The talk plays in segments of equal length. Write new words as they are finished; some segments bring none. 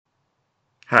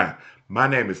Hi, my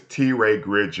name is T. Ray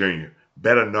Greer Jr.,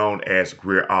 better known as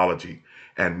Greerology,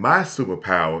 and my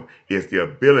superpower is the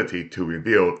ability to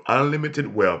reveal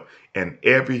unlimited wealth in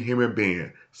every human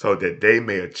being so that they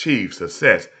may achieve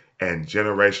success and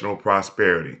generational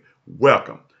prosperity.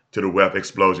 Welcome to the Wealth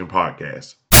Explosion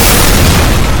Podcast.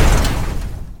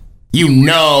 You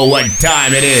know what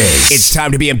time it is. It's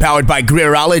time to be empowered by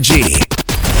Greerology.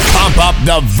 Pump up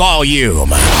the volume.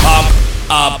 Pump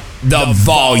up the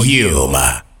volume.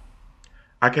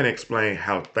 I can explain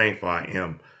how thankful I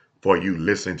am for you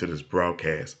listening to this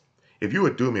broadcast. If you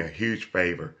would do me a huge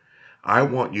favor, I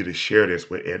want you to share this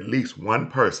with at least one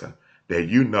person that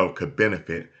you know could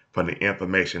benefit from the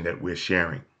information that we're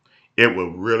sharing. It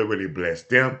will really bless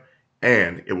them,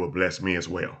 and it will bless me as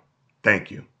well. Thank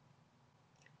you.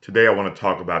 Today I want to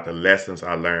talk about the lessons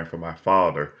I learned from my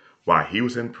father while he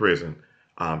was in prison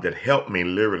that helped me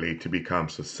literally to become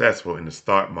successful in the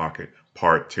stock market,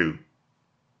 part 2.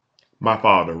 My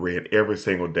father read every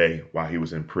single day while he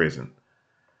was in prison.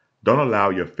 Don't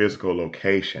allow your physical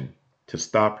location to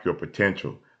stop your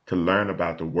potential to learn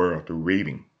about the world through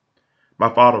reading.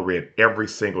 My father read every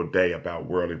single day about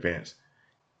world events.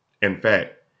 In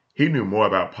fact, he knew more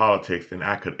about politics than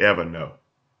I could ever know.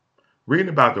 Reading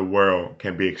about the world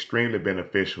can be extremely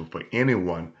beneficial for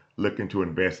anyone looking to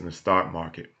invest in the stock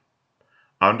market.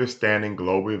 Understanding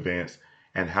global events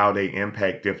and how they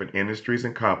impact different industries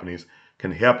and companies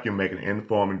can help you make an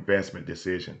informed investment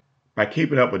decision. By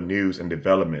keeping up with news and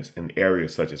developments in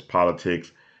areas such as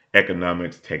politics,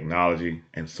 economics, technology,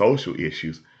 and social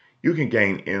issues, you can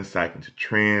gain insight into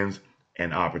trends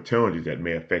and opportunities that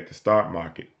may affect the stock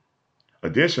market.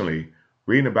 Additionally,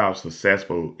 reading about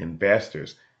successful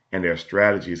investors and their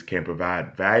strategies can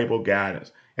provide valuable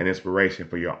guidance and inspiration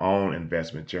for your own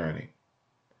investment journey.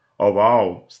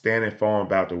 Overall, staying informed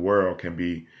about the world can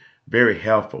be very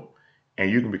helpful, and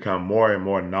you can become more and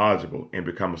more knowledgeable and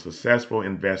become a successful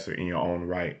investor in your own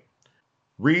right.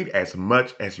 Read as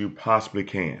much as you possibly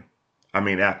can.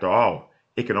 After all,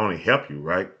 it can only help you,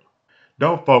 right?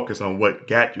 Don't focus on what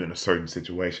got you in a certain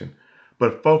situation,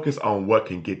 but focus on what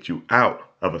can get you out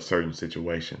of a certain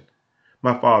situation.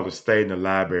 My father stayed in the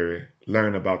library,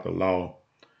 learned about the law.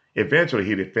 Eventually,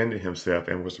 he defended himself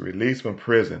and was released from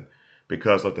prison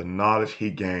because of the knowledge he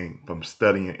gained from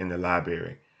studying in the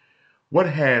library. What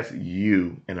has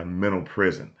you in a mental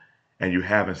prison and you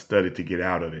haven't studied to get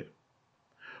out of it?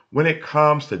 When it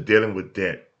comes to dealing with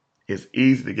debt, it's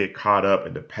easy to get caught up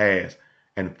in the past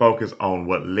and focus on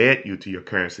what led you to your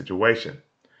current situation.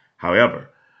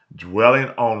 However, dwelling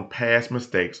on past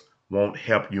mistakes won't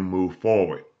help you move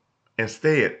forward.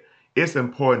 Instead, it's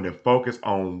important to focus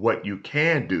on what you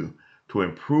can do to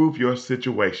improve your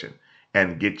situation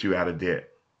and get you out of debt.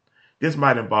 This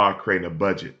might involve creating a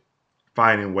budget,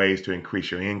 finding ways to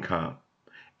increase your income,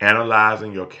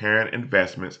 analyzing your current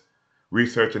investments,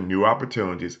 researching new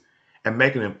opportunities, and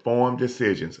making informed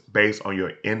decisions based on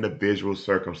your individual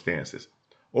circumstances,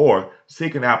 or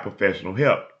seeking out professional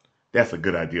help. That's a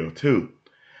good idea too.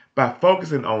 By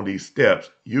focusing on these steps,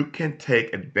 you can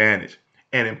take advantage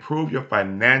and improve your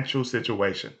financial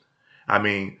situation.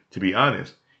 To be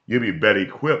honest, you'll be better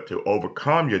equipped to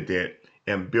overcome your debt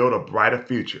and build a brighter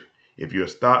future if you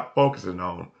start focusing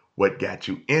on what got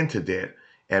you into debt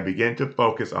and begin to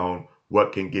focus on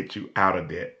what can get you out of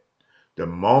debt. The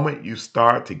moment you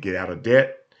start to get out of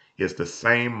debt is the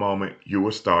same moment you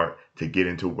will start to get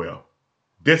into wealth.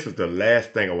 This is the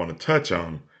last thing I want to touch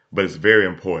on, but it's very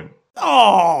important.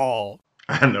 Oh!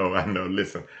 I know.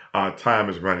 Listen, our time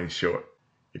is running short.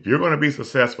 If you're going to be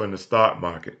successful in the stock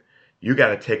market, you got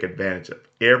to take advantage of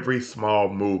every small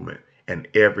movement and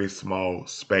every small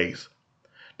space.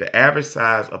 The average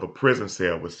size of a prison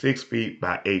cell was 6 feet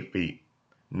by 8 feet.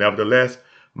 Nevertheless,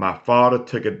 my father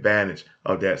took advantage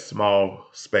of that small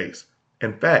space.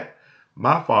 In fact,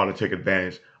 my father took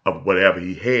advantage of whatever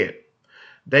he had.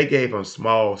 They gave him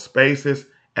small spaces,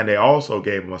 and they also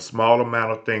gave him a small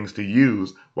amount of things to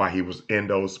use while he was in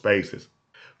those spaces.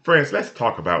 Friends, let's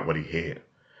talk about what he had.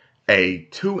 A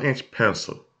 2-inch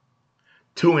pencil,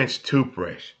 2-inch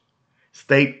toothbrush,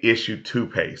 state-issued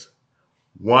toothpaste,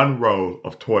 1 roll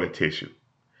of toilet tissue,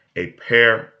 a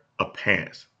pair of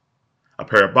pants, a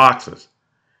pair of boxers,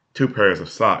 2 pairs of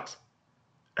socks,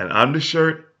 an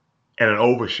undershirt, and an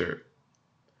overshirt.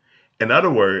 In other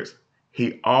words,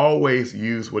 he always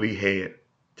used what he had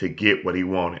to get what he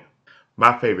wanted.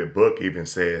 My favorite book even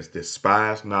says,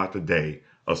 "Despise not the day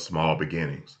of small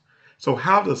beginnings." So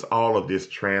how does all of this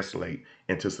translate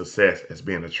into success as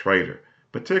being a trader,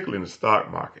 particularly in the stock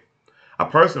market? I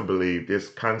personally believe this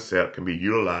concept can be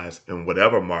utilized in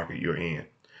whatever market you're in.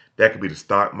 That could be the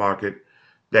stock market,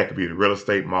 that could be the real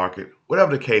estate market,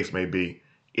 whatever the case may be.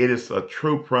 It is a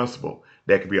true principle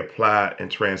that can be applied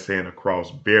and transcend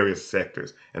across various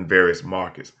sectors and various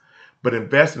markets. But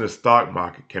investing in the stock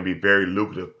market can be very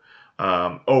lucrative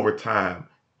over time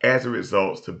as it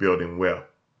results to building wealth.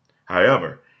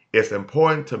 However, it's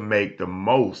important to make the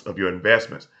most of your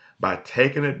investments by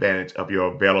taking advantage of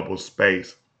your available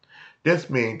space. This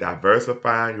means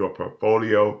diversifying your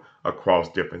portfolio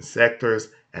across different sectors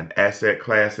and asset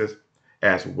classes,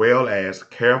 as well as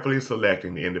carefully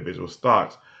selecting the individual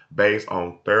stocks based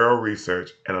on thorough research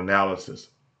and analysis.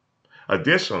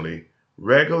 Additionally,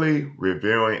 regularly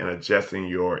reviewing and adjusting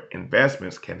your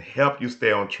investments can help you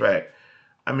stay on track.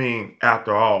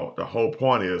 After all, the whole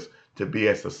point is to be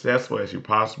as successful as you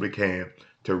possibly can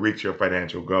to reach your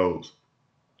financial goals.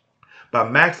 By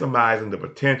maximizing the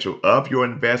potential of your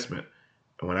investment,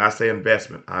 and when I say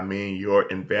investment, I mean your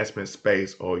investment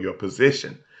space or your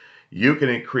position, you can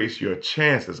increase your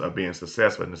chances of being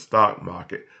successful in the stock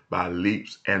market by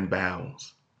leaps and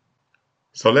bounds.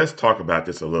 So let's talk about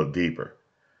this a little deeper.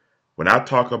 When I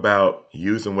talk about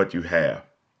using what you have,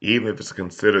 even if it's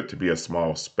considered to be a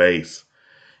small space,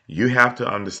 you have to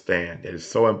understand that it's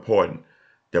so important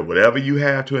that whatever you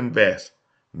have to invest,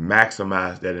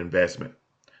 maximize that investment.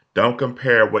 Don't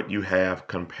compare what you have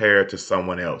compared to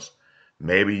someone else.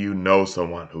 Maybe you know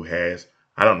someone who has,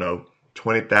 I don't know,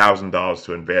 $20,000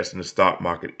 to invest in the stock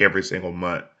market every single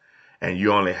month, and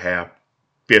you only have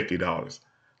 $50.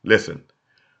 Listen,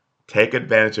 take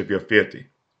advantage of your 50.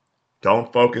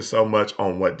 Don't focus so much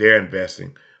on what they're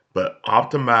investing, but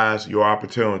optimize your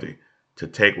opportunity to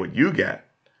take what you got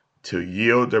to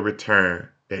yield the return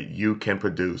that you can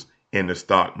produce in the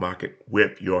stock market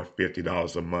with your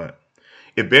 $50 a month.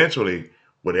 Eventually,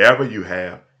 whatever you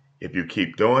have, if you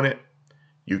keep doing it,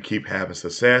 you keep having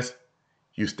success,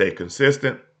 you stay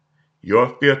consistent, your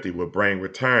 50 will bring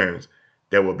returns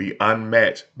that will be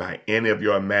unmatched by any of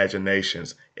your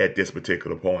imaginations at this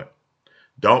particular point.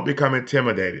 Don't become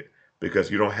intimidated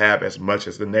because you don't have as much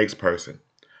as the next person.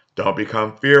 Don't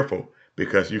become fearful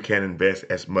because you can't invest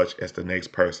as much as the next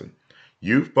person.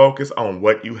 You focus on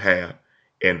what you have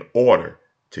in order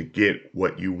to get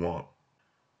what you want.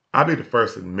 I'll be the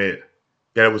first to admit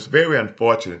that it was very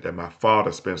unfortunate that my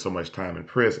father spent so much time in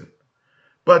prison.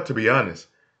 But to be honest,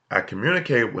 I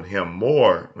communicated with him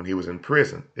more when he was in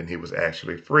prison than he was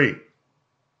actually free.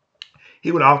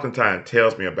 He would oftentimes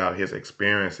tell me about his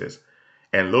experiences,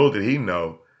 and little did he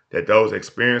know that those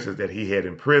experiences that he had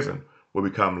in prison would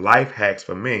become life hacks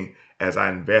for me as I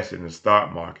invested in the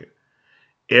stock market.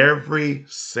 Every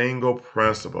single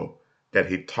principle that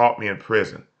he taught me in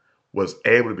prison was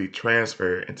able to be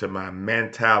transferred into my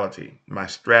mentality, my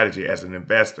strategy as an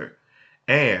investor,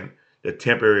 and the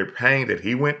temporary pain that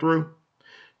he went through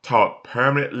taught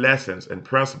permanent lessons and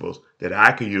principles that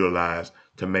I could utilize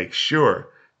to make sure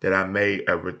that I made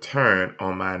a return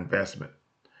on my investment.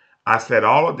 I said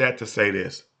all of that to say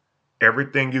this.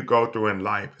 Everything you go through in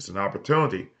life is an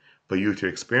opportunity for you to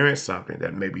experience something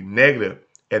that may be negative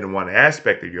in one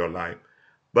aspect of your life,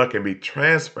 but can be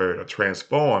transferred or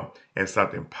transformed in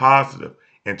something positive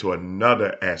into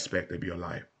another aspect of your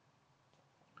life.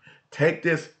 Take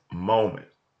this moment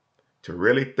to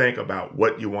really think about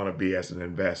what you want to be as an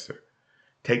investor.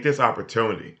 Take this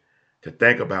opportunity to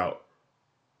think about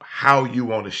how you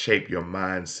want to shape your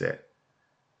mindset,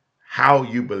 how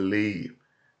you believe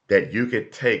that you can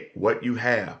take what you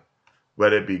have,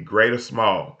 whether it be great or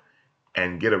small,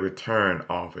 and get a return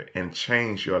off it and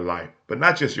change your life. But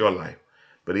not just your life,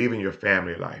 but even your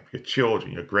family life, your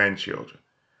children, your grandchildren.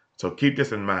 So keep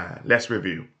this in mind. Let's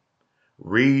review.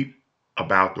 Read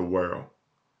about the world.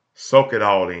 Soak it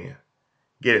all in.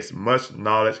 Get as much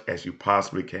knowledge as you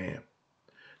possibly can.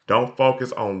 Don't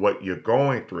focus on what you're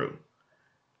going through.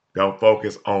 Don't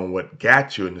focus on what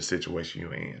got you in the situation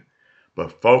you're in,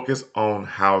 but focus on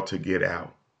how to get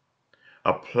out.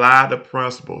 Apply the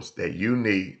principles that you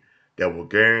need that will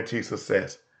guarantee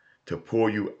success to pull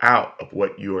you out of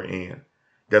what you are in.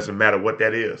 Doesn't matter what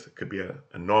that is. It could be an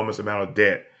enormous amount of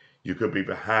debt. You could be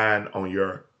behind on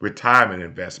your retirement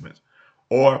investments,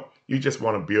 or you just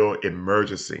want to build an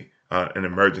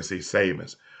emergency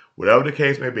savings. Whatever the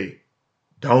case may be,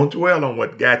 don't dwell on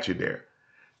what got you there.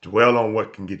 Dwell on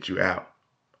what can get you out.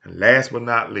 And last but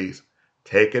not least,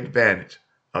 take advantage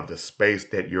of the space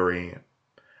that you're in.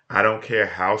 I don't care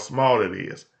how small it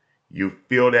is. You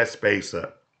fill that space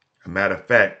up. As a matter of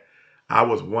fact, I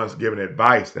was once given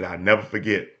advice that I never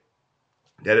forget.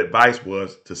 That advice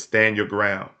was to stand your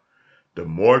ground. The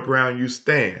more ground you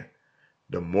stand,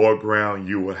 the more ground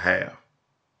you will have.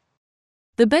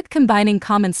 The bit combining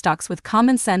common stocks with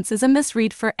common sense is a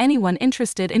misread for anyone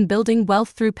interested in building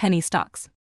wealth through penny stocks.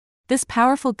 This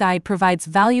powerful guide provides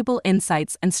valuable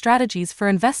insights and strategies for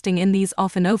investing in these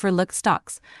often overlooked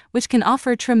stocks, which can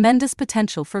offer tremendous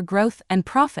potential for growth and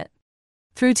profit.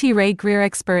 Through T. Ray Greer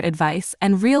expert advice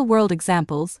and real-world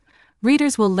examples,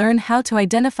 readers will learn how to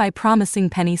identify promising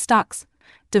penny stocks,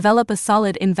 develop a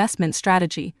solid investment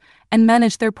strategy, and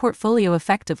manage their portfolio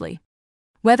effectively.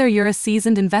 Whether you're a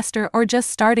seasoned investor or just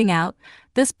starting out,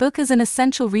 this book is an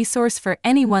essential resource for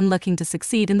anyone looking to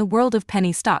succeed in the world of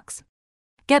penny stocks.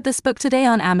 Get this book today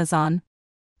on Amazon.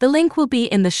 The link will be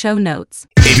in the show notes.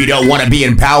 If you don't want to be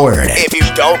empowered, if you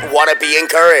don't want to be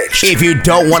encouraged, if you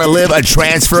don't want to live a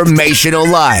transformational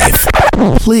life,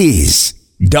 please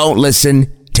don't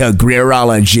listen to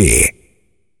Greerology.